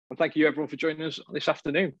and thank you everyone for joining us this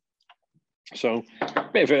afternoon. So a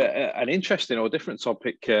bit of an interesting or different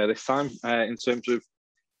topic this time in terms of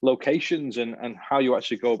locations and how you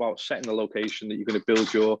actually go about setting the location that you're going to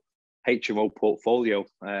build your HMO portfolio.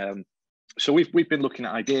 So we've been looking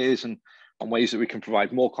at ideas and ways that we can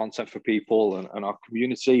provide more content for people and our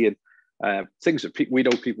community, and things that we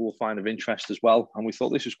know people will find of interest as well. And we thought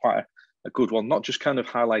this was quite a good one, not just kind of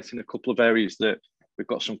highlighting a couple of areas that we've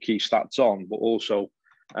got some key stats on, but also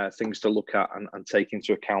things to look at and take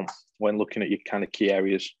into account when looking at your kind of key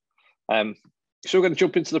areas. So we're going to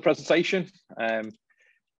jump into the presentation.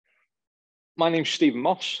 My name's Stephen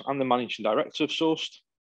Moss. I'm the Managing Director of Sourced.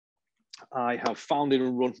 I have founded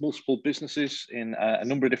and run multiple businesses in a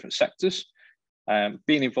number of different sectors,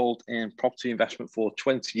 being involved in property investment for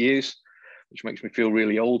 20 years, which makes me feel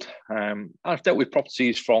really old. I've dealt with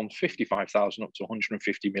properties from 55,000 up to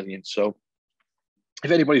 150 million. So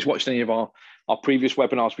if anybody's watched any of our previous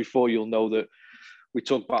webinars before, you'll know that we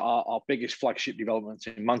talk about our biggest flagship development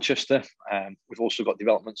in Manchester. We've also got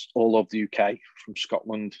developments all over the UK, from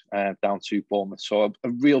Scotland down to Bournemouth. So a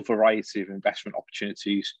real variety of investment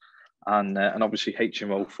opportunities, and obviously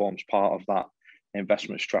HMO forms part of that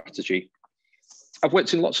investment strategy. I've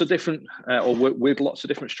worked in lots of different, or worked with lots of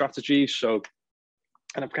different strategies. So,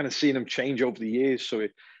 and I've kind of seen them change over the years. So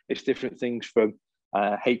it's different things from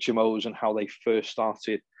HMOs and how they first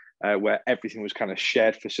started, where everything was kind of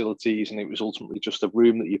shared facilities and it was ultimately just a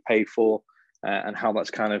room that you paid for, and how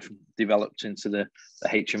that's kind of developed into the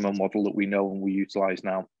HMO model that we know and we utilize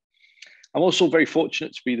now. I'm also very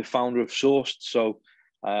fortunate to be the founder of Sourced, so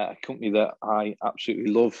a company that I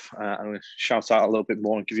absolutely love. I'm going to shout out a little bit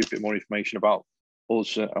more and give you a bit more information about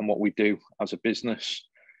us and what we do as a business.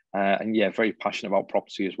 And yeah, very passionate about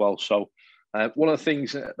property as well. So one of the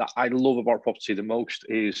things that I love about property the most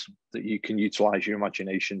is that you can utilize your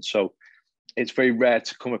imagination. So it's very rare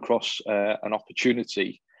to come across an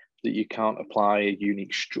opportunity that you can't apply a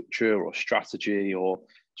unique structure or strategy or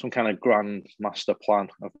some kind of grand master plan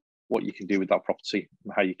of what you can do with that property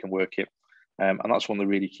and how you can work it. And that's one of the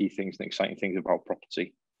really key things and exciting things about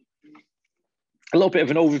property. A little bit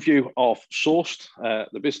of an overview of Sourced,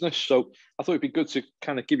 the business. So I thought it'd be good to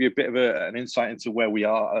kind of give you a bit of an insight into where we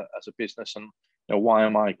are as a business, and why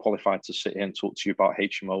am I qualified to sit here and talk to you about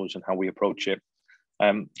HMOs and how we approach it.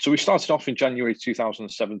 So we started off in January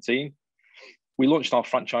 2017. We launched our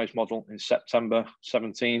franchise model in September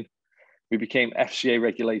 17. We became FCA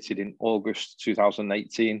regulated in August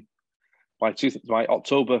 2018. By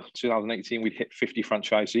October 2018, we'd hit 50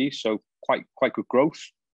 franchisees, so quite good growth.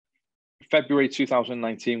 February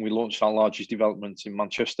 2019, we launched our largest development in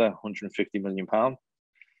Manchester, £150 million.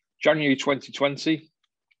 January 2020,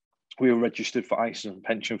 we were registered for ISA and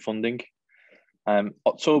pension funding.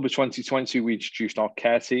 October 2020, we introduced our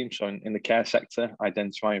care team, so in the care sector,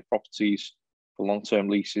 identifying properties for long-term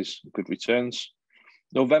leases, good returns.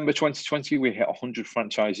 November 2020, we hit 100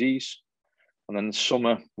 franchisees. And then this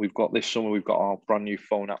summer, we've got our brand new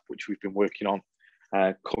phone app, which we've been working on,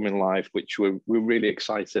 coming live, which we're really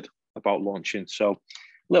excited about launching. So a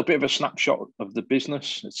little bit of a snapshot of the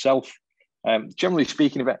business itself. Generally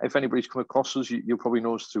speaking, if anybody's come across us, you'll probably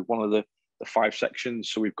know us through one of the 5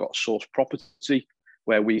 sections. So we've got source property,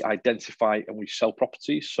 where we identify and we sell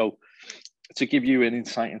properties. So to give you an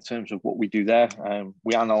insight in terms of what we do there,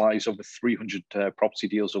 we analyze over 300 property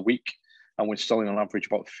deals a week, and we're selling on average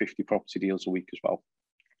about 50 property deals a week as well.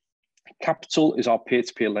 Capital is our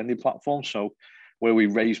peer-to-peer lending platform, so where we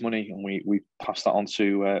raise money and we pass that on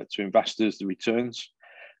to investors, the returns.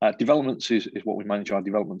 Developments is what we manage our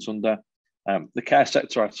developments under. The care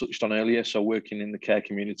sector I touched on earlier, so working in the care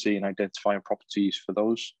community and identifying properties for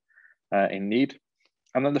those in need.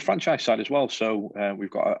 And then the franchise side as well. So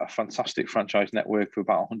we've got a fantastic franchise network of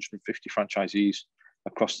about 150 franchisees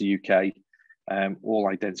across the UK, all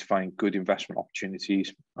identifying good investment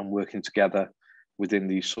opportunities and working together within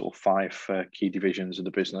these sort of 5 key divisions of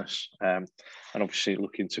the business, and obviously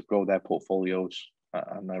looking to grow their portfolios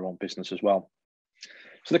and their own business as well.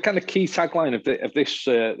 So the kind of key tagline of this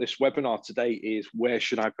webinar today is, where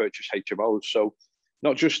should I purchase HMOs? So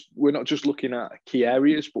we're not just looking at key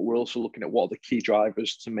areas, but we're also looking at what are the key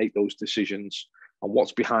drivers to make those decisions and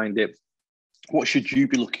what's behind it. What should you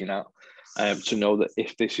be looking at to know that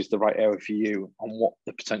if this is the right area for you, and what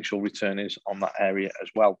the potential return is on that area as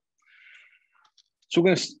well. So we're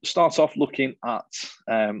going to start off looking at,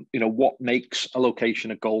 what makes a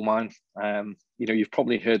location a gold mine. You've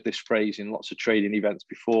probably heard this phrase in lots of trading events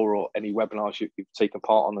before, or any webinars you've taken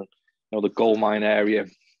part on, the gold mine area.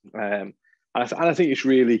 And I think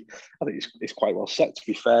it's quite well set, to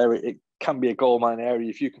be fair. It can be a gold mine area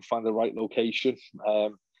if you can find the right location.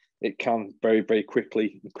 it can very, very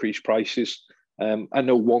quickly increase prices. I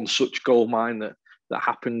know one such gold mine that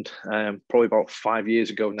happened probably about 5 years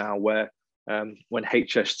ago now, where when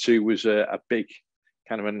HS2 was a big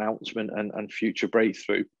kind of announcement and future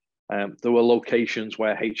breakthrough, there were locations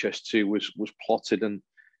where HS2 was plotted and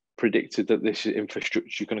predicted that this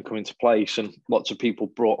infrastructure is going to come into place, and lots of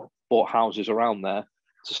people bought houses around there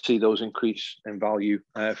to see those increase in value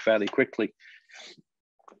fairly quickly.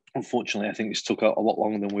 Unfortunately, I think it's took a lot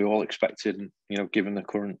longer than we all expected, and given the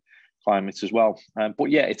current climate as well. But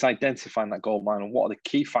yeah, it's identifying that gold mine and what are the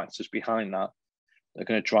key factors behind that are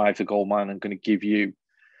going to drive the gold mine and going to give you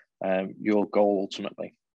your goal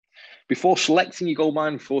ultimately. Before selecting your gold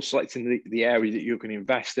mine, before selecting the area that you're going to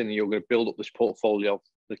invest in and you're going to build up this portfolio,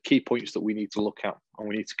 the key points that we need to look at and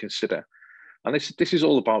we need to consider. And this is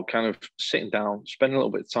all about kind of sitting down, spending a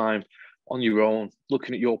little bit of time on your own,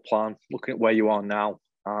 looking at your plan, looking at where you are now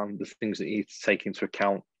and the things that you need to take into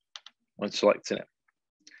account when selecting it.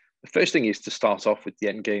 The first thing is to start off with the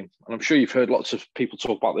end game. And I'm sure you've heard lots of people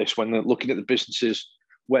talk about this when they're looking at the businesses.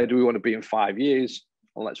 Where do we want to be in 5 years?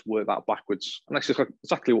 And let's work that backwards. And that's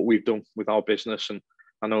exactly what we've done with our business. And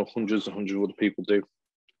I know hundreds and hundreds of other people do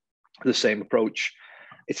the same approach.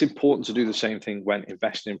 It's important to do the same thing when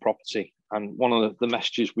investing in property. And one of the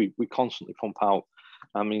messages we constantly pump out,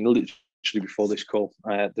 I mean, literally before this call,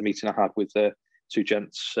 the meeting I had with the two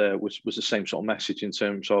gents was the same sort of message in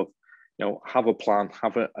terms of, have a plan,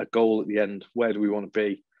 have a goal at the end. Where do we want to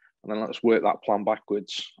be? And then let's work that plan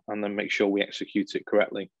backwards and then make sure we execute it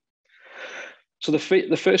correctly. So the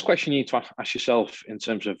first question you need to ask yourself in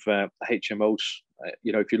terms of HMOs,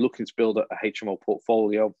 if you're looking to build a HMO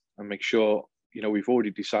portfolio and make sure, we've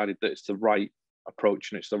already decided that it's the right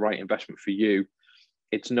approach and it's the right investment for you,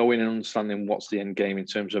 it's knowing and understanding what's the end game in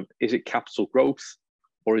terms of, is it capital growth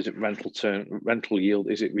or is it rental yield?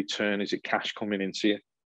 Is it return? Is it cash coming into you?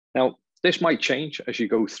 Now, this might change as you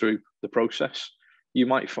go through the process. You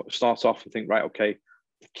might start off and think, right, okay,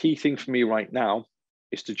 the key thing for me right now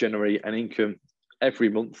is to generate an income every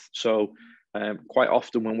month. So quite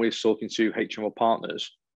often when we're talking to HMO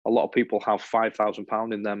partners, a lot of people have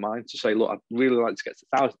 £5,000 in their mind to say, look, I'd really like to get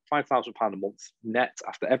to £5,000 a month net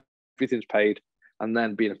after everything's paid, and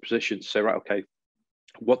then be in a position to say, right, okay,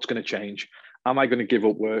 what's going to change? Am I going to give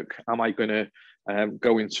up work? Am I going to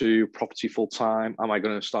go into property full time? Am I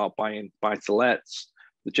going to start buying buy-to-lets?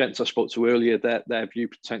 The gents I spoke to earlier, their view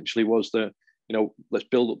potentially was that, let's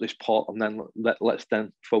build up this pot and then let's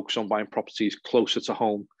then focus on buying properties closer to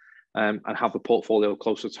home and have the portfolio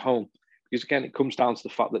closer to home. Because again, it comes down to the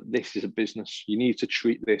fact that this is a business. You need to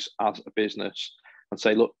treat this as a business and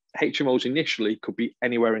say, look, HMOs initially could be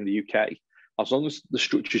anywhere in the UK. As long as the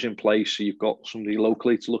structure's in place, so you've got somebody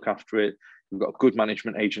locally to look after it, you've got a good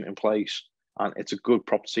management agent in place, and it's a good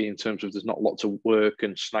property in terms of there's not lots of work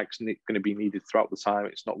and snags going to be needed throughout the time,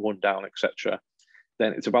 it's not run down, etc.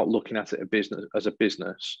 Then it's about looking at it as a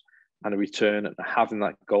business and a return and having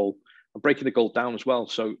that goal and breaking the goal down as well.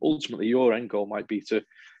 So ultimately, your end goal might be to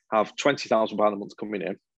have £20,000 a month coming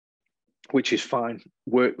in, which is fine.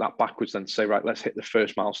 Work that backwards then to say, right, let's hit the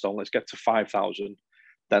first milestone. Let's get to 5,000.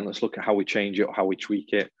 Then let's look at how we change it, how we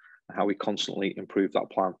tweak it, and how we constantly improve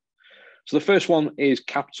that plan. So the first one is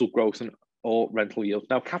capital growth or rental yield.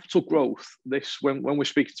 Now, capital growth, this when we're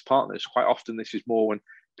speaking to partners, quite often this is more when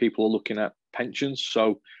people are looking at pensions.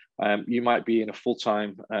 So you might be in a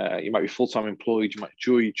full-time, you might be full-time employed, you might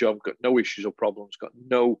enjoy your job, got no issues or problems, got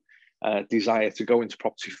no desire to go into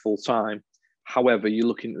property full-time. However, you're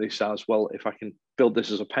looking at this as, well, if I can build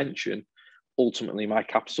this as a pension, ultimately my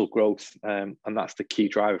capital growth, and that's the key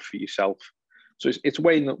driver for yourself. So it's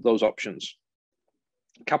weighing up those options.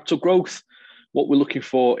 Capital growth, what we're looking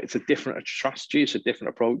for, it's a different strategy, it's a different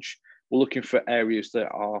approach. We're looking for areas that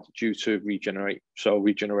are due to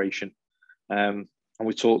regeneration. And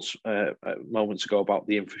we talked moments ago about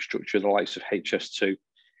the infrastructure, the likes of HS2.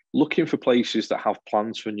 Looking for places that have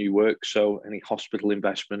plans for new work, so any hospital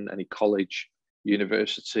investment, any college,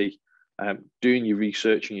 university, doing your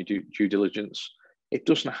research and your due diligence. It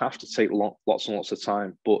doesn't have to take lots and lots of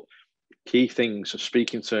time, but key things,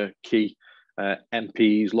 speaking to key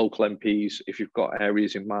MPs, local MPs, if you've got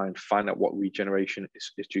areas in mind, find out what regeneration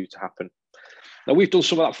is due to happen. Now, we've done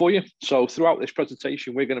some of that for you. So throughout this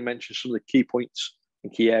presentation, we're going to mention some of the key points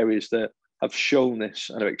and key areas that have shown this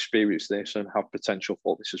and have experienced this and have potential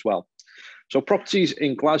for this as well. So properties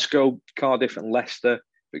in Glasgow, Cardiff and Leicester have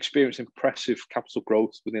experienced impressive capital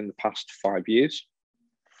growth within the past 5 years.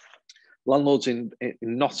 Landlords in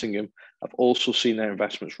Nottingham have also seen their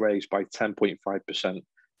investments raised by 10.5%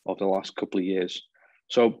 over the last couple of years.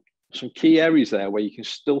 So some key areas there where you can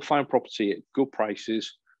still find property at good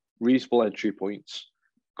prices, reasonable entry points,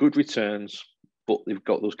 good returns, but they've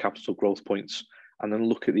got those capital growth points, and then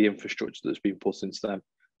look at the infrastructure that's been put into them.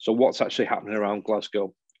 So what's actually happening around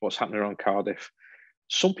Glasgow? What's happening around Cardiff?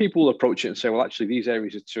 Some people will approach it and say, well, actually, these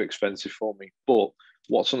areas are too expensive for me. But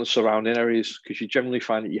what's on the surrounding areas? Because you generally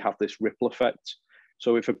find that you have this ripple effect.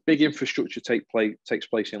 So if a big infrastructure takes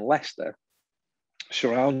place in Leicester,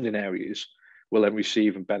 surrounding areas will then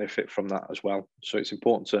receive and benefit from that as well. So it's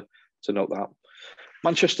important to note that.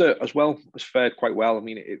 Manchester as well has fared quite well. I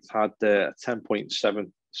mean, it's had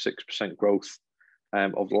 10.76% growth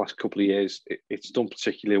over the last couple of years. It's done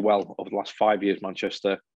particularly well over the last 5 years,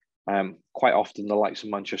 Manchester. Quite often the likes of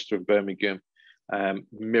Manchester and Birmingham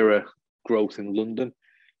mirror growth in London.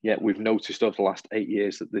 Yet we've noticed over the last 8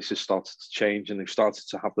 years that this has started to change, and they've started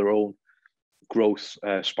to have their own growth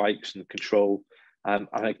spikes and control. And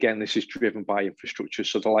again, this is driven by infrastructure.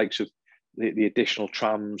 So the likes of the additional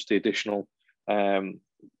trams, the additional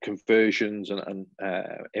conversions and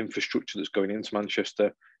infrastructure that's going into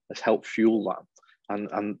Manchester has helped fuel that.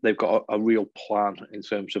 And they've got a real plan in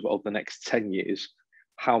terms of over the next 10 years,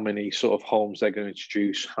 how many sort of homes they're going to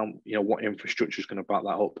introduce, what infrastructure is going to back that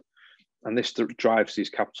up. And this drives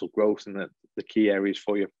these capital growth in the key areas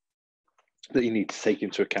for you that you need to take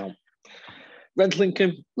into account. Rental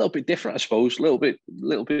income, a little bit different, I suppose, a little bit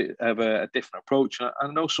of a different approach. I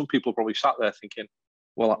know some people probably sat there thinking,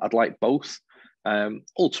 well, I'd like both.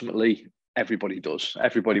 Ultimately, everybody does.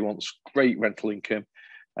 Everybody wants great rental income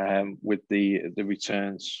with the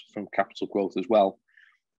returns from capital growth as well.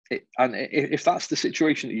 And if that's the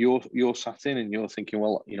situation that you're sat in and you're thinking,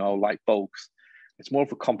 well, I like both, it's more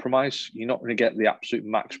of a compromise. You're not going to get the absolute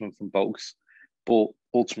maximum from both, but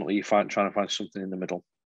ultimately you're trying to find something in the middle.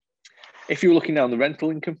 If you're looking down the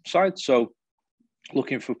rental income side, so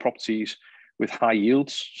looking for properties with high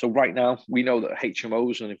yields. So right now we know that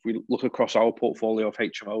HMOs, and if we look across our portfolio of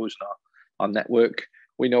HMOs and our network,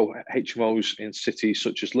 we know HMOs in cities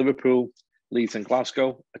such as Liverpool, Leeds and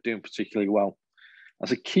Glasgow are doing particularly well.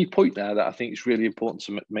 There's a key point there that I think is really important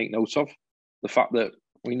to make note of. The fact that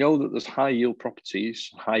we know that there's high yield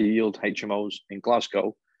properties, high yield HMOs in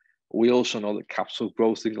Glasgow. We also know that capital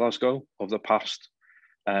growth in Glasgow over the past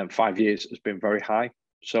 5 years has been very high.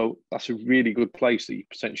 So that's a really good place that you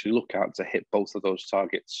potentially look at to hit both of those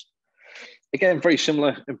targets. Again, very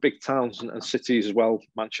similar in big towns and cities as well.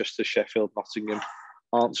 Manchester, Sheffield, Nottingham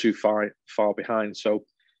aren't too far behind. So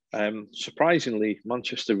surprisingly,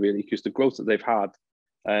 Manchester really, because the growth that they've had,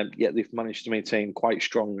 yet they've managed to maintain quite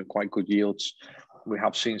strong and quite good yields. We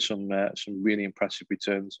have seen some really impressive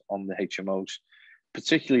returns on the HMOs,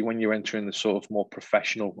 particularly when you're entering the sort of more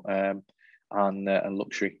professional and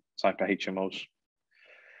luxury type of HMOs.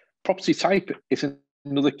 Property type is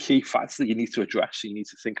another key factor that you need to address, you need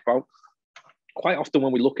to think about. Quite often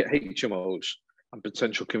when we look at HMOs and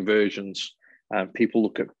potential conversions, people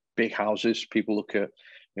look at big houses, people look at,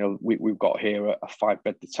 we've got here a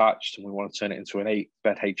 5-bed detached and we want to turn it into an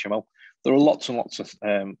 8-bed HMO. There are lots and lots of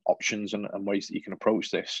options and ways that you can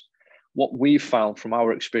approach this. What we've found from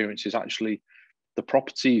our experience is actually the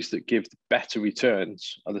properties that give the better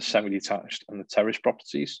returns are the semi-detached and the terrace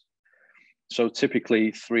properties. So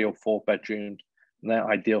typically 3 or 4 bedroom, and they're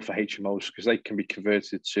ideal for HMOs because they can be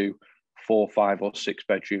converted to 4, 5 or 6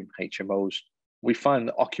 bedroom HMOs. We find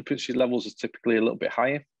that occupancy levels are typically a little bit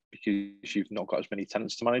higher because you've not got as many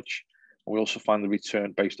tenants to manage. And we also find the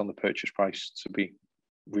return based on the purchase price to be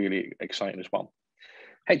really exciting as well.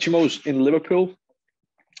 HMOs in Liverpool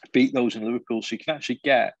beat those in Liverpool, so you can actually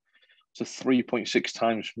get to 3.6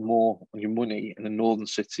 times more on your money in the northern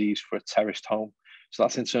cities for a terraced home. So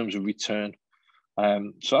that's in terms of return.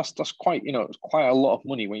 So that's quite, it's quite a lot of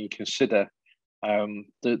money when you consider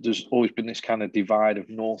there's always been this kind of divide of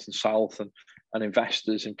north and south, and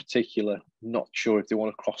investors in particular not sure if they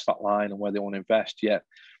want to cross that line and where they want to invest yet.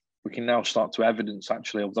 We can now start to evidence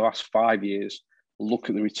actually over the last 5 years, look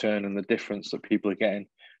at the return and the difference that people are getting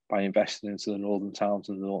by investing into the northern towns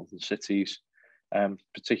and the northern cities.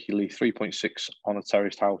 Particularly 3.6 on a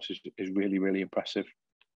terraced house is really, really impressive.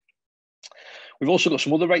 We've also got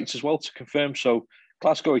some other rates as well to confirm. So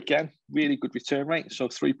Glasgow, again, really good return rate. So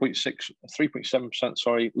 3.7%,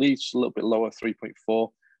 sorry. Leeds, a little bit lower,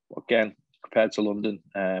 3.4. Again, compared to London,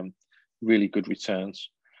 really good returns.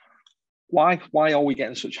 Why are we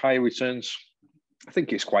getting such high returns? I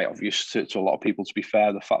think it's quite obvious to a lot of people, to be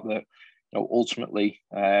fair, the fact that ultimately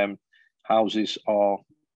houses are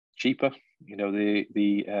cheaper.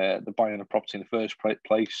 The buying a property in the first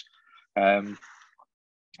place.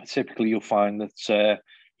 Typically, you'll find that the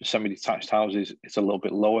semi-detached houses, it's a little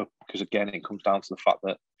bit lower because, again, it comes down to the fact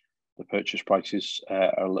that the purchase prices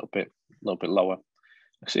are a little bit lower.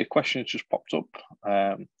 I see a question has just popped up.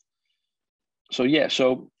 So yeah,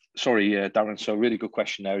 so sorry, Darren. So really good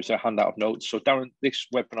question there. Is there a handout of notes? So Darren, this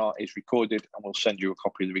webinar is recorded, and we'll send you a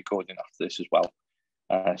copy of the recording after this as well,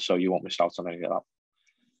 so you won't miss out on any of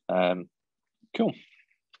that. Cool.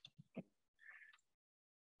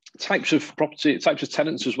 Types of property, types of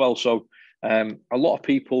tenants as well. So a lot of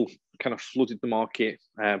people kind of flooded the market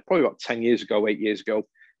probably about 10 years ago, 8 years ago,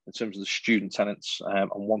 in terms of the student tenants and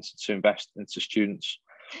wanted to invest into students.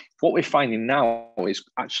 What we're finding now is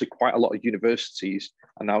actually quite a lot of universities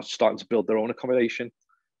are now starting to build their own accommodation.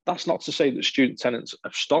 That's not to say that student tenants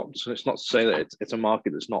have stopped, and it's not to say that it's a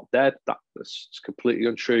market that's not dead. That's completely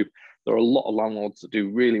untrue. There are a lot of landlords that do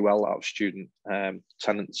really well out of student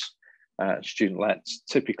tenants. Student lets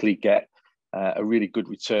typically get a really good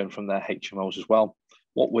return from their HMOs as well.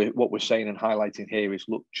 What we're saying and highlighting here is,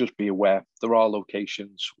 look, just be aware. There are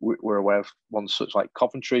locations, we're aware of ones such like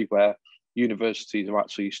Coventry, where universities are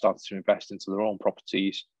actually starting to invest into their own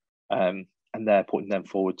properties, and they're putting them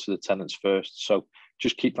forward to the tenants first. So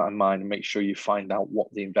just keep that in mind and make sure you find out what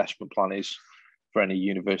the investment plan is for any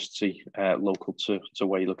university local to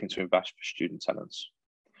where you're looking to invest for student tenants.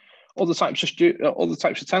 Other types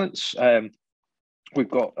of tenants, we've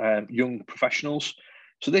got young professionals.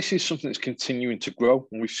 So this is something that's continuing to grow,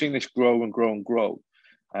 and we've seen this grow and grow and grow.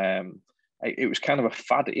 It was kind of a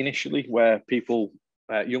fad initially, where people,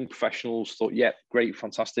 young professionals, thought, yeah, great,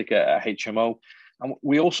 fantastic at HMO. And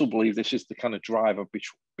we also believe this is the kind of driver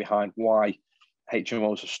behind why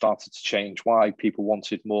HMOs have started to change, why people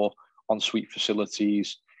wanted more ensuite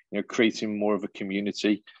facilities, creating more of a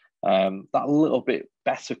community. That little bit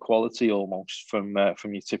better quality almost from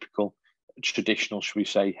your typical traditional, should we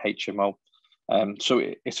say, HMO. So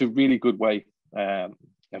it's a really good way of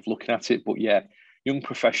looking at it. But yeah, young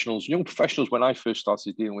professionals, when I first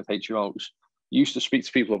started dealing with HMOs, used to speak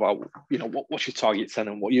to people about, what's your target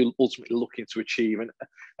tenant, what you're ultimately looking to achieve.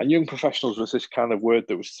 And young professionals was this kind of word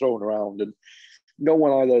that was thrown around, and no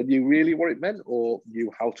one either knew really what it meant, or knew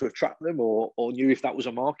how to attract them, or knew if that was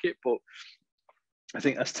a market. But I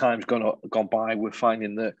think as time's gone by, we're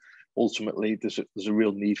finding that ultimately there's a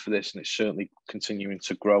real need for this, and it's certainly continuing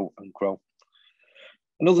to grow and grow.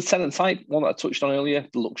 Another tenant type, one that I touched on earlier,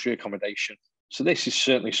 the luxury accommodation. So this is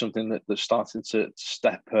certainly something that's starting to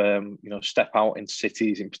step out in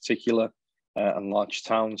cities in particular, and large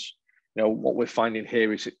towns. What we're finding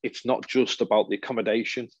here is it's not just about the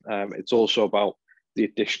accommodation. It's also about the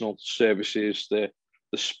additional services, the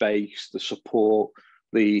space, the support,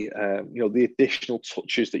 the additional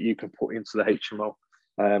touches that you can put into the HMO.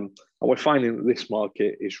 And we're finding that this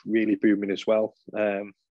market is really booming as well,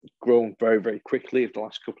 grown very, very quickly over the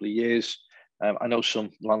last couple of years. I know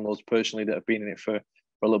some landlords personally that have been in it for a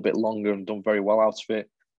little bit longer and done very well out of it.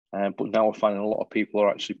 But now we're finding a lot of people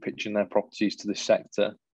are actually pitching their properties to this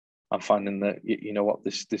sector and finding that,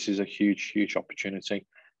 this is a huge, huge opportunity.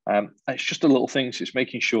 It's just the little things. It's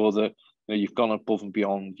making sure that you've gone above and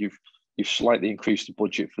beyond. You've slightly increased the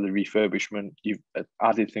budget for the refurbishment. You've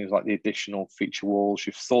added things like the additional feature walls.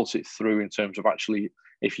 You've thought it through in terms of actually,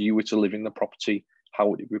 if you were to live in the property, how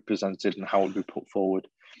would it be presented and how would it be put forward?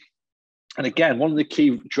 And again, one of the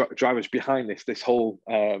key drivers behind the whole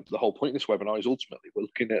point of this webinar is ultimately we're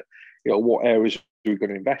looking at what areas we're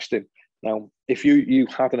going to invest in. Now, if you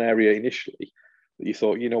had an area initially that you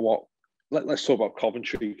thought, what, let's talk about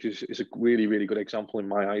Coventry, because it's a really, really good example in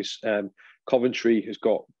my eyes. Coventry has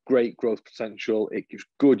got great growth potential. It gives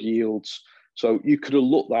good yields. So you could have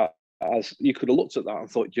looked at that and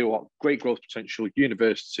thought, what, great growth potential,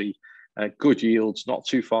 university, good yields, not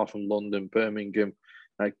too far from London, Birmingham,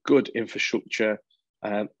 good infrastructure,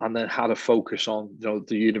 and then had a focus on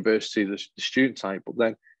the university, the student type. But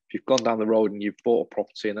then if you've gone down the road and you've bought a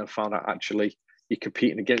property and then found out actually you're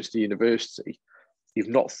competing against the university, you've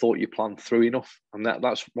not thought your plan through enough. And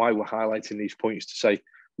that's why we're highlighting these points to say,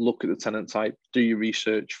 look at the tenant type, do your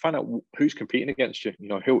research, find out who's competing against you,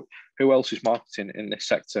 who else is marketing in this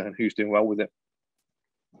sector and who's doing well with it.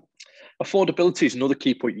 Affordability is another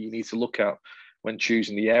key point you need to look at when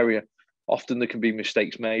choosing the area. Often there can be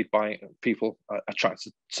mistakes made by people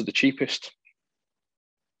attracted to the cheapest.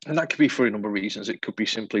 And that could be for a number of reasons. It could be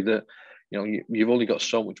simply that you've only got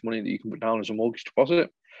so much money that you can put down as a mortgage deposit.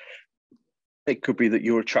 It could be that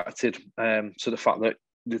you're attracted to the fact that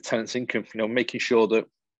the tenant's income, making sure that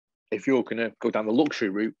if you're going to go down the luxury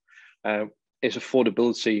route, is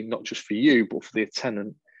affordability not just for you, but for the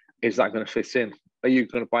tenant, is that going to fit in? Are you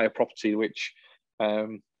going to buy a property which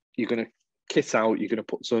you're going to kit out, you're going to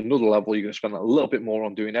put to another level, you're going to spend a little bit more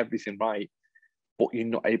on doing everything right, but you're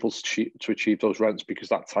not able to achieve those rents because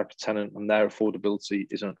that type of tenant and their affordability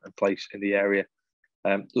isn't in place in the area?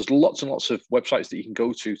 There's lots and lots of websites that you can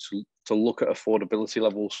go to look at affordability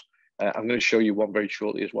levels. I'm going to show you one very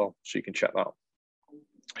shortly as well, so you can check that out.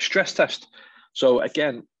 Stress test. So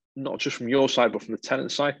again, not just from your side, but from the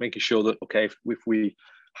tenant side, making sure that, okay, if we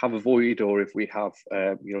have a void, or if we have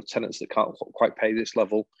tenants that can't quite pay this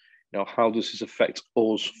level, how does this affect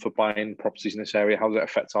us for buying properties in this area? How does it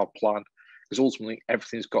affect our plan? Because ultimately,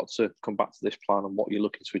 everything's got to come back to this plan and what you're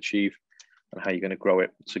looking to achieve and how you're going to grow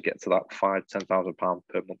it to get to that £5,000-10,000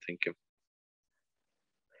 per month income.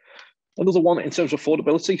 Another one in terms of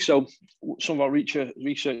affordability. So some of our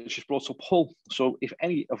research has brought up Hull. So if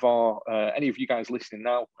any of you guys listening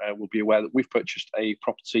now will be aware that we've purchased a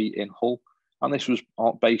property in Hull, and this was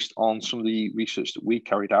based on some of the research that we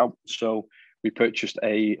carried out. So we purchased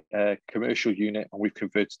a commercial unit and we've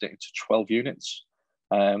converted it into 12 units.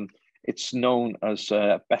 It's known as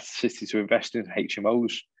a better city to invest in,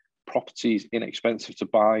 HMOs. Properties inexpensive to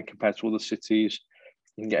buy compared to other cities.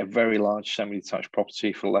 You can get a very large semi-detached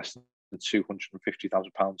property for less than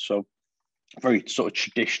 £250,000. So very sort of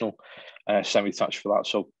traditional semi-detached for that.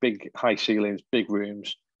 So big high ceilings, big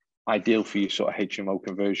rooms, ideal for your sort of HMO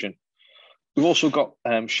conversion. We've also got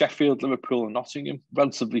Sheffield, Liverpool and Nottingham,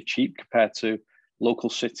 relatively cheap compared to local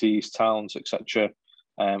cities, towns, etc.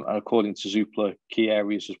 And according to Zoopla, key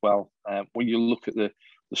areas as well. When you look at the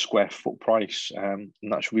square foot price, and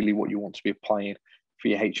that's really what you want to be applying for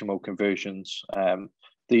your HMO conversions.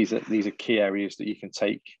 These are key areas that you can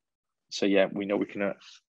take. So yeah, we know we can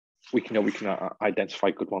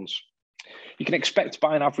identify good ones. You can expect to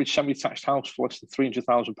buy an average semi-detached house for less than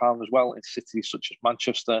 £300,000 as well in cities such as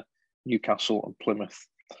Manchester, Newcastle and Plymouth.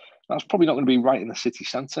 That's probably not going to be right in the city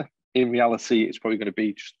centre. In reality, it's probably going to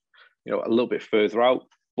be just a little bit further out.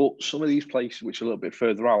 But some of these places which are a little bit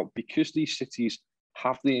further out, because these cities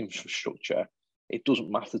have the infrastructure, it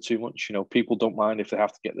doesn't matter too much. People don't mind if they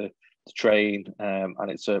have to get the train, and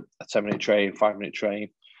it's a 10-minute train, 5-minute train,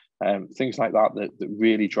 things like that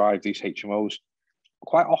really drive these HMOs.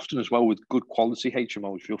 Quite often as well with good quality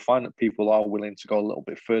HMOs, you'll find that people are willing to go a little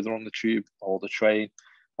bit further on the tube or the train,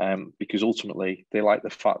 because ultimately they like the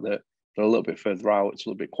fact that they're a little bit further out, it's a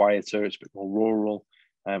little bit quieter, it's a bit more rural,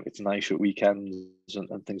 it's nice at weekends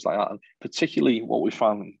and things like that. And particularly what we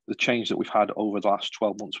found, the change that we've had over the last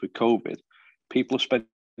 12 months with COVID, people are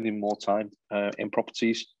spending more time in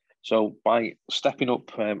properties. So by stepping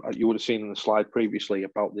up, you would have seen in the slide previously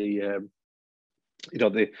about the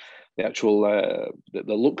actual the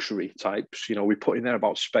luxury types. We put in there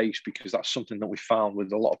about space because that's something that we found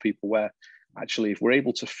with a lot of people where actually if we're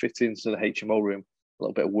able to fit into the HMO room a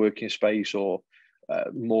little bit of working space or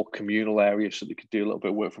more communal areas so they could do a little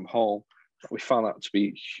bit of work from home, we found that to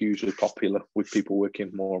be hugely popular with people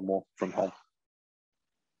working more and more from home.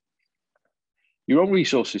 Your own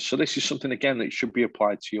resources. So this is something, again, that should be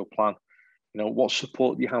applied to your plan. What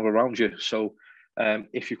support do you have around you? So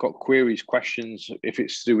if you've got queries, questions, if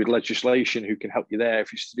it's to do with legislation, who can help you there?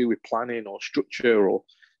 If it's to do with planning or structure or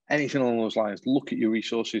anything along those lines, look at your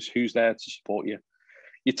resources, who's there to support you.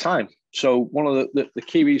 Your time. So one of the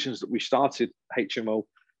key reasons that we started HMO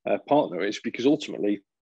Partner is because ultimately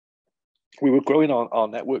we were growing on our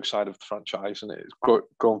network side of the franchise, and it's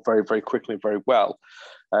grown very, very quickly, very well.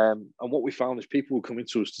 And what we found is people were coming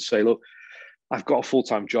to us to say, look, I've got a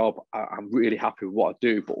full-time job. I'm really happy with what I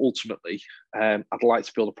do, but ultimately, I'd like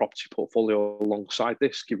to build a property portfolio alongside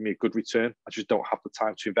this, give me a good return. I just don't have the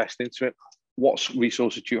time to invest into it. What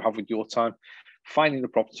resources do you have with your time? Finding the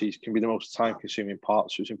properties can be the most time-consuming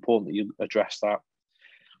part, so it's important that you address that.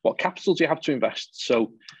 What capital do you have to invest?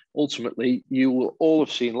 So ultimately, you will all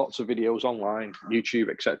have seen lots of videos online, YouTube,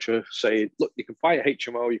 etc., saying, look, you can buy a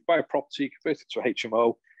HMO, you can buy a property, convert it to a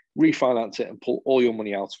HMO, refinance it and pull all your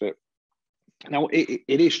money out of it. Now, it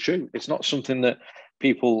is true. It's not something that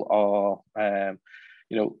people are,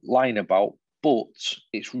 lying about, but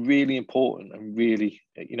it's really important and really,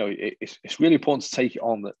 it's really important to take it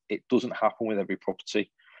on that it doesn't happen with every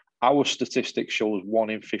property. Our statistics show us 1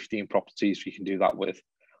 in 15 properties you can do that with.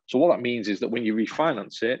 So what that means is that when you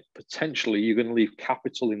refinance it, potentially you're going to leave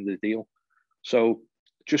capital in the deal. So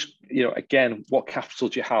just, again, what capital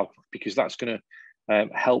do you have? Because that's going to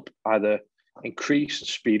help either increase and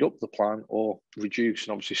speed up the plan or reduce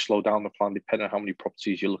and obviously slow down the plan depending on how many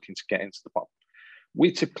properties you're looking to get into the plan.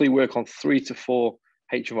 We typically work on 3 to 4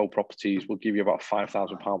 HMO properties. Will give you about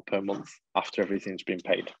 £5,000 per month after everything's been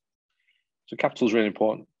paid. So capital is really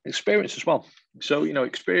important. Experience as well. So,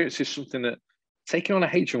 experience is something that taking on a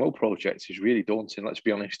HMO project is really daunting, let's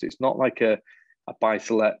be honest. It's not like a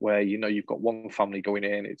buy-to-let where, you've got one family going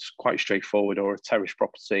in, it's quite straightforward, or a terrace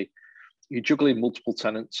property. You're juggling multiple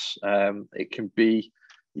tenants. It can be,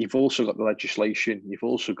 you've also got the legislation, you've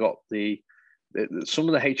also got some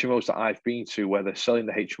of the HMOs that I've been to where they're selling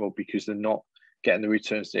the HMO because they're not getting the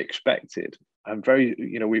returns they expected. And very,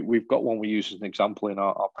 we've got one we use as an example in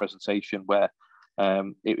our presentation where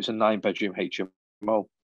it was a 9-bedroom HMO.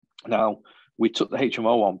 Now, we took the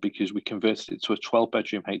HMO on because we converted it to a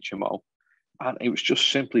 12-bedroom HMO, and it was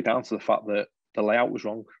just simply down to the fact that the layout was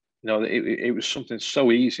wrong. It was something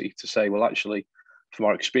so easy to say, well, actually, from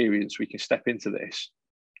our experience, we can step into this,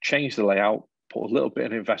 change the layout, put a little bit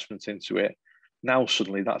of investment into it. Now,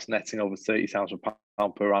 suddenly, that's netting over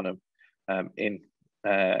 £30,000 per annum in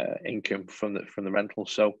income from the rental.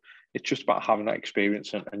 So it's just about having that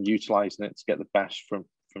experience and utilising it to get the best from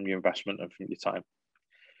your investment and from your time.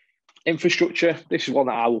 Infrastructure, this is one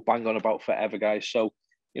that I will bang on about forever, guys. So,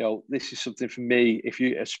 this is something for me, if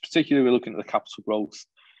you, particularly we're looking at the capital growth,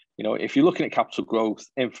 if you're looking at capital growth,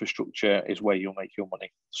 infrastructure is where you'll make your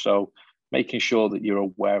money. So making sure that you're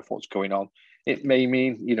aware of what's going on. It may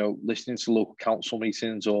mean, listening to local council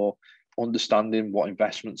meetings or understanding what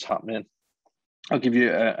investment's happening. I'll give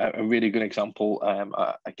you a really good example,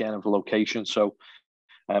 again, of a location. So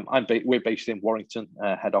we're based in Warrington,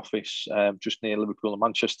 head office, just near Liverpool and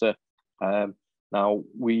Manchester. Now,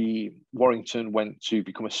 Warrington went to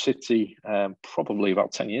become a city probably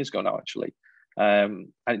about 10 years ago now, actually. And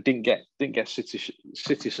it didn't get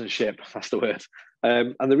citizenship, that's the word.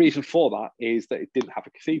 And the reason for that is that it didn't have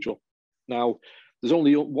a cathedral. Now, there's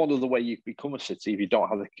only one other way you can become a city if you don't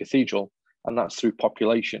have a cathedral, and that's through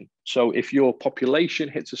population. So if your population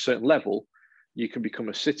hits a certain level, you can become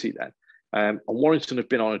a city then. And Warrington have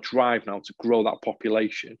been on a drive now to grow that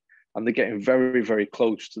population, and they're getting very, very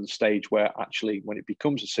close to the stage where actually when it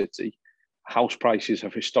becomes a city, house prices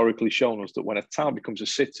have historically shown us that when a town becomes a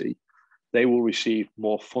city, they will receive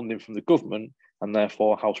more funding from the government, and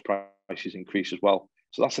therefore house prices increase as well.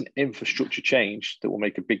 So that's an infrastructure change that will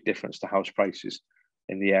make a big difference to house prices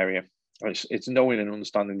in the area. It's knowing and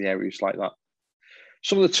understanding the areas like that.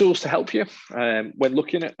 Some of the tools to help you when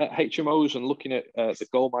looking at HMOs and looking at the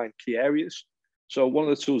gold mine key areas. So one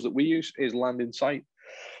of the tools that we use is Land Insight.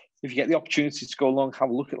 If you get the opportunity to go along, have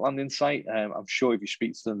a look at Land Insight. I'm sure if you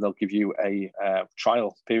speak to them, they'll give you a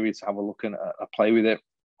trial period to have a look and play with it.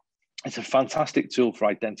 It's a fantastic tool for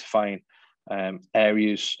identifying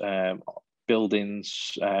areas,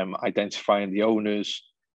 buildings, identifying the owners,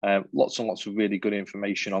 lots and lots of really good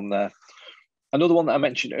information on there. Another one that I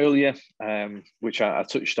mentioned earlier, which I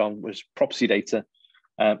touched on, was property data.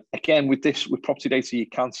 Again, with property data, you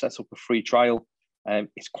can set up a free trial.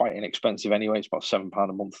 It's quite inexpensive anyway. It's about £7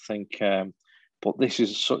 a month, I think. But this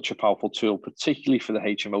is such a powerful tool, particularly for the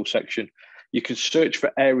HMO section. You can search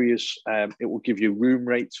for areas. It will give you room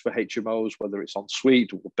rates for HMOs, whether it's en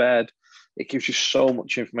suite or bed. It gives you so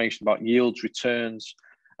much information about yields, returns,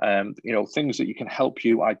 things that you can help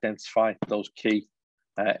you identify those key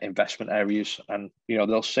investment areas. And,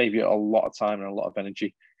 they'll save you a lot of time and a lot of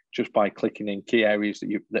energy just by clicking in key areas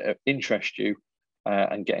that interest you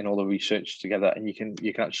and getting all the research together. And you can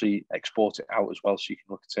actually export it out as well, so you can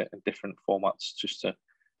look at it in different formats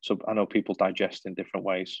so I know people digest in different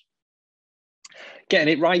ways.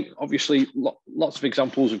 Getting it right, obviously, lots of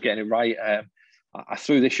examples of getting it right. I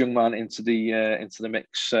threw this young man into the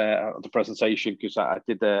mix of the presentation because I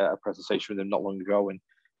did a presentation with him not long ago,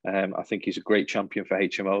 and I think he's a great champion for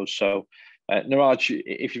HMOs. So, Niraj,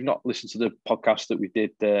 if you've not listened to the podcast that we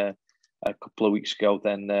did a couple of weeks ago,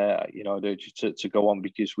 then I'd urge you to go on,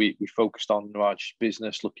 because we focused on Niraj's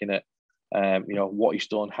business, looking at what he's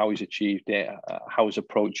done, how he's achieved it, how his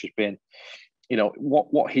approach has been.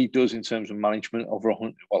 What he does in terms of management,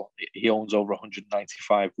 he owns over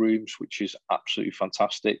 195 rooms, which is absolutely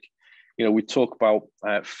fantastic. We talk about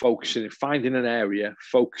focusing, finding an area,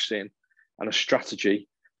 focusing, and a strategy,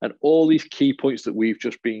 and all these key points that we've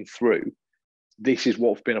just been through. This is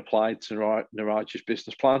what's been applied to Niraj's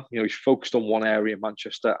business plan. He's focused on one area in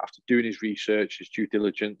Manchester after doing his research, his due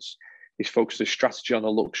diligence. He's focused his strategy on the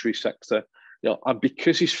luxury sector. And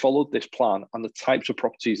because he's followed this plan and the types of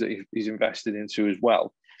properties that he's invested into as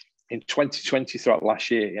well, in 2020, throughout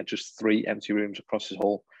last year, he had just 3 empty rooms across his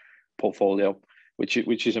whole portfolio, which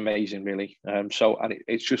is amazing, really.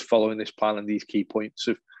 It's just following this plan and these key points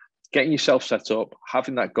of getting yourself set up,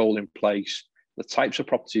 having that goal in place, the types of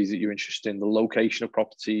properties that you're interested in, the location of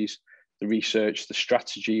properties, the research, the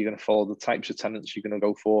strategy you're going to follow, the types of tenants you're going to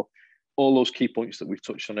go for, all those key points that we've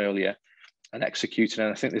touched on earlier, and executing.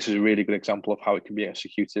 And I think this is a really good example of how it can be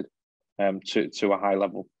executed to a high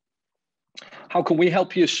level. How can we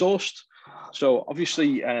help you sourced? So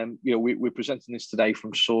obviously, we're presenting this today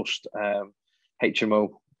from Sourced HMO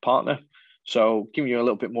Partner. So giving you a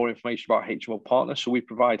little bit more information about HMO Partner. So we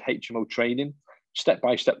provide HMO training,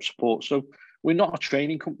 step-by-step support. So we're not a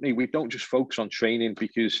training company. We don't just focus on training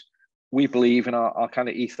because we believe in our kind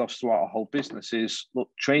of ethos throughout our whole business is, look,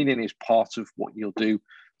 training is part of what you'll do.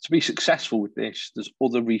 To be successful with this, there's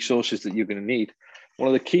other resources that you're going to need. One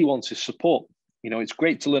of the key ones is support. It's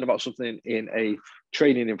great to learn about something in a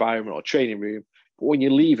training environment or training room, but when you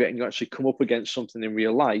leave it and you actually come up against something in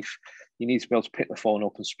real life, you need to be able to pick the phone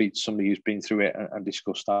up and speak to somebody who's been through it and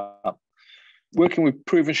discuss that. Working with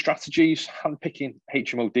proven strategies, handpicking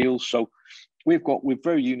HMO deals. So we're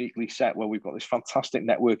very uniquely set where we've got this fantastic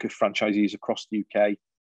network of franchisees across the UK,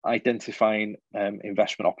 identifying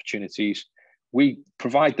investment opportunities. We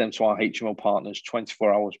provide them to our HMO partners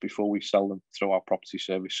 24 hours before we sell them through our property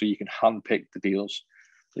service, so you can handpick the deals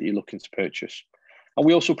that you're looking to purchase. And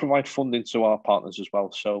we also provide funding to our partners as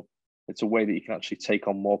well. So it's a way that you can actually take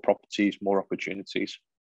on more properties, more opportunities.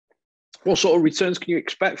 What sort of returns can you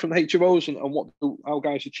expect from the HMOs and what do our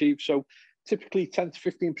guys achieve? So typically 10 to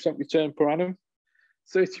 15% return per annum,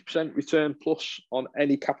 30% return plus on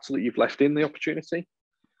any capital that you've left in the opportunity,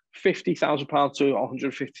 £50,000 to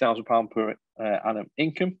 £150,000 per annum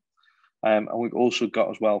income. And we've also got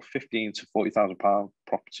as well £15,000 to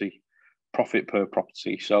 £40,000 profit per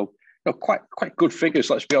property. So quite good figures,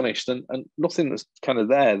 let's be honest, and nothing that's kind of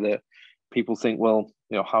there that people think, well,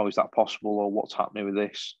 how is that possible or what's happening with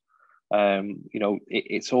this?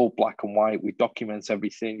 It's all black and white. We document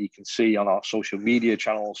everything. You can see on our social media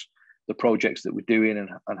channels the projects that we're doing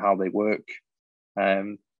and how they work.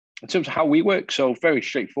 In terms of how we work, so very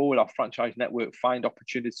straightforward. Our franchise network find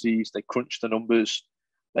opportunities, they crunch the numbers,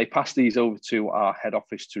 they pass these over to our head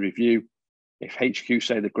office to review. If HQ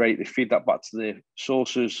say they're great, they feed that back to the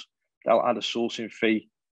sources. They'll add a sourcing fee,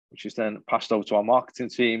 which is then passed over to our marketing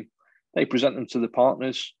team. They present them to the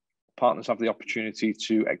partners. Partners have the opportunity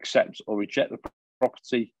to accept or reject the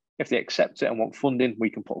property. If they accept it and want funding,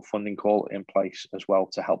 we can put a funding call in place as well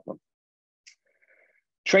to help them.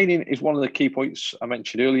 Training is one of the key points I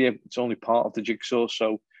mentioned earlier. It's only part of the jigsaw.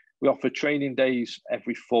 So we offer training days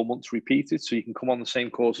every 4 months repeated. So you can come on the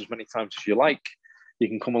same course as many times as you like. You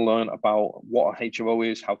can come and learn about what a HMO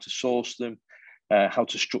is, how to source them, how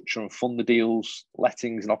to structure and fund the deals,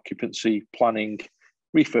 lettings and occupancy, planning,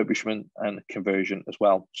 refurbishment and conversion as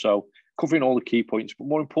well. So covering all the key points, but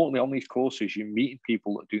more importantly on these courses, you're meeting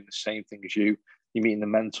people that are doing the same thing as you. You're meeting the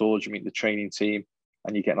mentors, you're meeting the training team,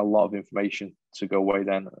 and you're getting a lot of information to go away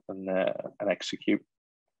then and execute.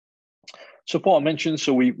 Support I mentioned,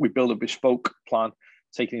 so we build a bespoke plan,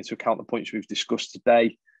 taking into account the points we've discussed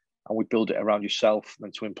today, and we build it around yourself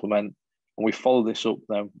then to implement. And we follow this up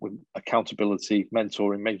then with accountability,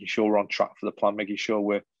 mentoring, making sure we're on track for the plan, making sure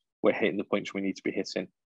we're hitting the points we need to be hitting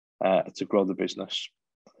to grow the business.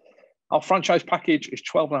 Our franchise package is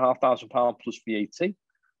 £12,500 plus VAT.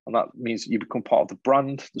 And that means that you become part of the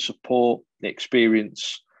brand, the support, the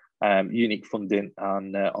experience, unique funding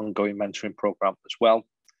and ongoing mentoring program as well.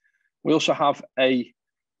 We also have a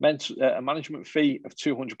management fee of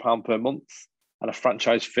 £200 per month and a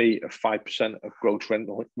franchise fee of 5% of gross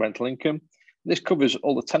rental income. This covers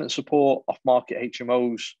all the tenant support, off-market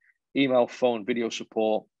HMOs, email, phone, video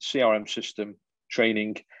support, CRM system,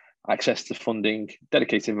 training, access to funding,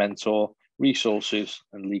 dedicated mentor, resources,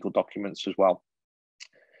 and legal documents as well.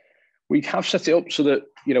 We have set it up so that,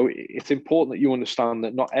 it's important that you understand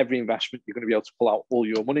that not every investment you're going to be able to pull out all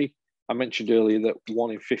your money. I mentioned earlier that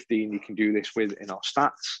 1 in 15 you can do this with in our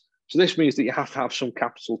stats. So this means that you have to have some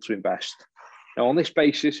capital to invest. Now, on this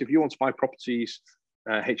basis, if you want to buy properties,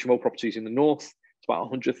 HMO properties in the north, it's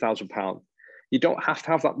about £100,000. You don't have to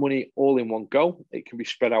have that money all in one go. It can be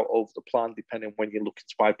spread out over the plan depending on when you're looking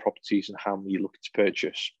to buy properties and how many you're looking to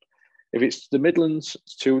purchase. If it's the Midlands,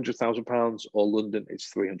 it's £200,000, or London,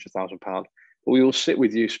 it's £300,000. But we will sit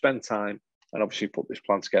with you, spend time, and obviously put this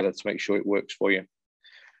plan together to make sure it works for you.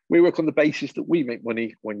 We work on the basis that we make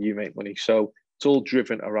money when you make money. So it's all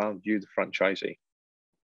driven around you, the franchisee.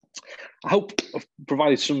 I hope I've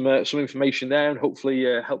provided some information there and hopefully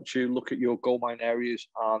helped you look at your goldmine areas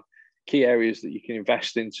and key areas that you can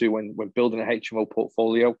invest into when building a HMO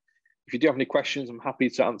portfolio. If you do have any questions, I'm happy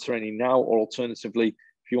to answer any now, or alternatively,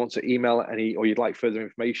 if you want to email any or you'd like further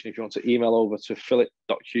information, if you want to email over to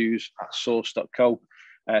philip.hughes@source.co,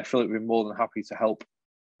 Philip will be more than happy to help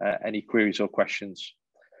any queries or questions.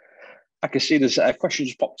 I can see there's a question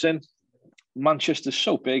just popped in. Manchester's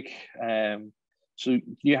so big. So do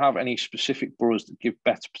you have any specific boroughs that give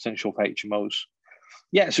better potential for HMOs?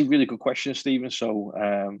 Yeah, it's a really good question, Stephen. So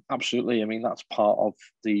absolutely. I mean, that's part of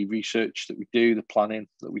the research that we do, the planning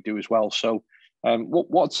that we do as well. So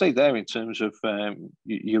what I'd say there in terms of,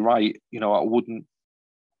 you're right, I wouldn't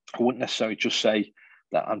necessarily just say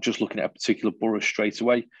that I'm just looking at a particular borough straight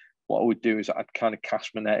away. What I would do is I'd kind of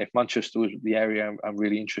cast my net. If Manchester was the area I'm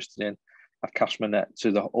really interested in, I've cast my net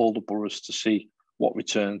to all the boroughs to see what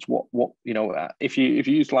returns, what if you're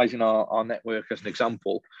utilising our network as an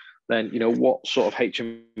example, then what sort of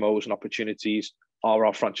HMOs and opportunities are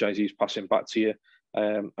our franchisees passing back to you.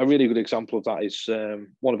 A really good example of that is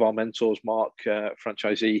one of our mentors, Mark,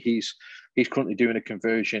 franchisee. He's currently doing a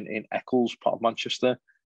conversion in Eccles, part of Manchester.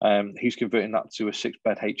 He's converting that to a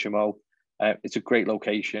 6-bed HMO. It's a great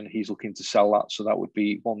location. He's looking to sell that, so that would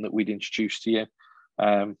be one that we'd introduce to you.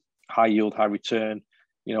 High yield, high return,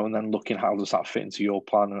 and then looking how does that fit into your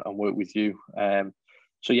plan and work with you.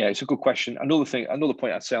 So yeah, it's a good question. Another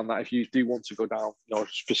point I'd say on that, if you do want to go down a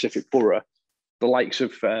specific borough, the likes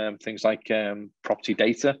of things like property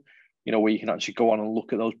data, where you can actually go on and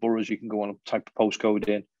look at those boroughs, you can go on and type a postcode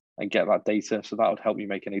in and get that data. So that would help you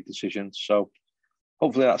make any decisions. So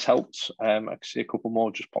hopefully that's helped. I can see a couple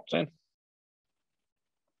more just popped in.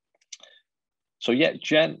 So yeah,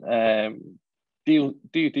 Jen, do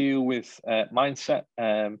you deal with mindset?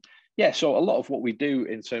 Yeah, so a lot of what we do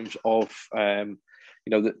in terms of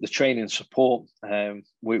the training support,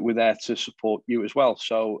 we're there to support you as well.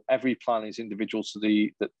 So every plan is individual to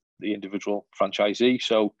the individual franchisee.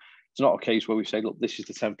 So it's not a case where we say, look, this is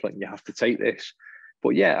the template and you have to take this.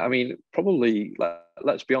 But yeah, I mean, probably,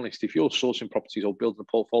 let's be honest, if you're sourcing properties or building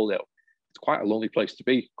a portfolio, it's quite a lonely place to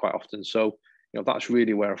be quite often. So, that's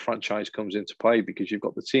really where a franchise comes into play, because you've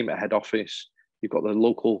got the team at head office, you've got the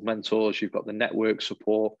local mentors, you've got the network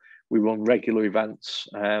support. We run regular events,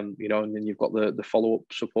 and then you've got the follow-up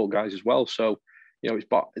support guys as well. So,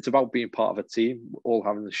 it's about being part of a team, all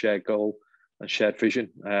having the shared goal and shared vision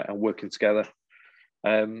and working together.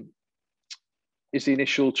 Is the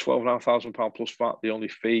initial £12,500 plus VAT the only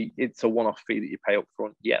fee? It's a one-off fee that you pay up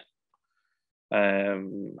front. Yeah.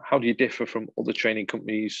 How do you differ from other training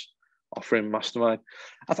companies offering mastermind?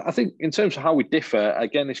 I think in terms of how we differ,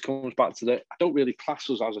 again, this comes back to I don't really class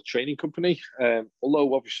us as a training company,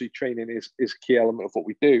 although obviously training is a key element of what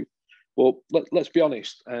we do. Well, let's be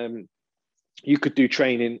honest. You could do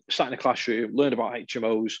training, sat in a classroom, learn about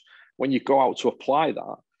HMOs. When you go out to apply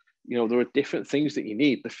that, there are different things that you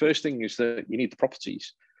need. The first thing is that you need the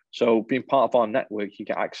properties. So being part of our network, you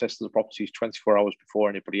get access to the properties 24 hours before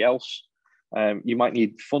anybody else. You might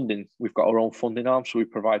need funding. We've got our own funding arm, so we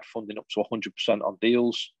provide funding up to 100% on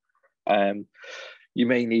deals. You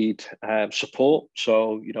may need support.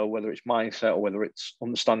 So, whether it's mindset or whether it's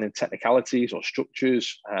understanding technicalities or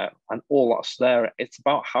structures and all that's there. It's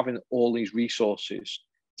about having all these resources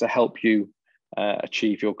to help you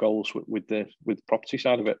achieve your goals with the property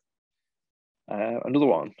side of it. Another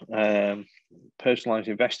one, personalized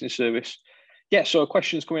investing service. Yeah, so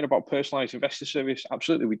questions coming about personalized investing service.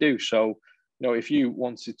 Absolutely, we do. So, if you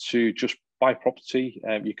wanted to just buy property,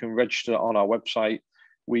 you can register on our website.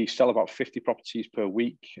 We sell about 50 properties per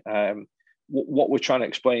week. What we're trying to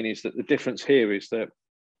explain is that the difference here is that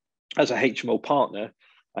as a HMO partner,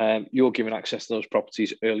 you're given access to those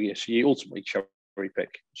properties earlier, so you ultimately cherry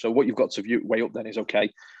pick. So what you've got to weigh up then is, okay,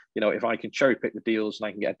 if I can cherry pick the deals and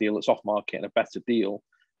I can get a deal that's off market and a better deal,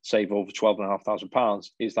 save over £12,500,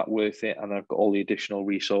 is that worth it? And I've got all the additional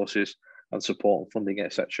resources and support and funding,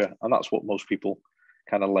 etc. And that's what most people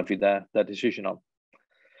kind of levy their decision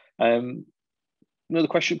on. Another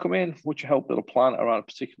question come in: would you help build a plan around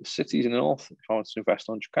particular cities in the north if I want to invest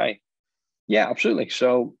 100k? Yeah, absolutely.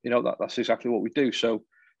 So that's exactly what we do. So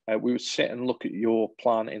we would sit and look at your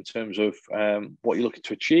plan in terms of what you're looking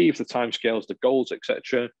to achieve, the timescales, the goals,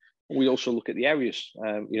 etc. We also look at the areas.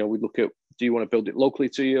 We look at, do you want to build it locally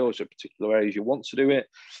to you, or is there particular areas you want to do it?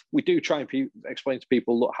 We do try and explain to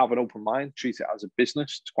people, look, have an open mind, treat it as a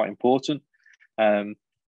business. It's quite important.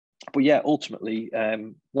 But yeah, ultimately,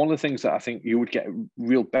 one of the things that I think you would get a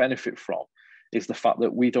real benefit from is the fact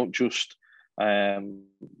that we don't just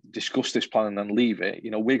discuss this plan and then leave it.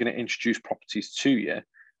 We're going to introduce properties to you,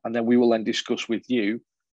 and then we will then discuss with you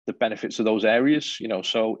the benefits of those areas.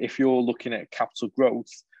 So if you're looking at capital growth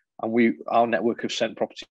and our network have sent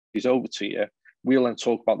properties over to you, we'll then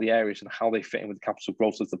talk about the areas and how they fit in with the capital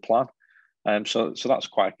growth of the plan. So that's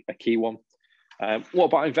quite a key one. What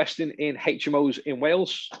about investing in HMOs in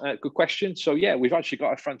Wales? Good question. So yeah, we've actually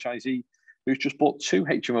got a franchisee who's just bought 2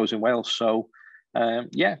 HMOs in Wales. So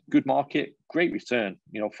yeah, good market, great return,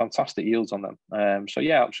 fantastic yields on them. So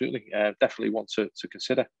yeah, absolutely, definitely want to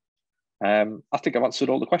consider. I think I've answered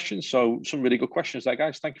all the questions. So some really good questions there,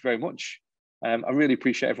 guys. Thank you very much. I really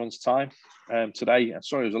appreciate everyone's time today.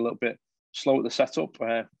 Sorry, it was a little bit slow at the setup.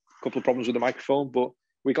 A couple of problems with the microphone, but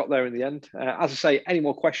we got there in the end. As I say, any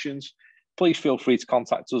more questions, please feel free to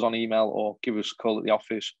contact us on email or give us a call at the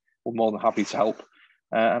office. We're more than happy to help.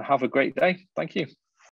 And have a great day. Thank you.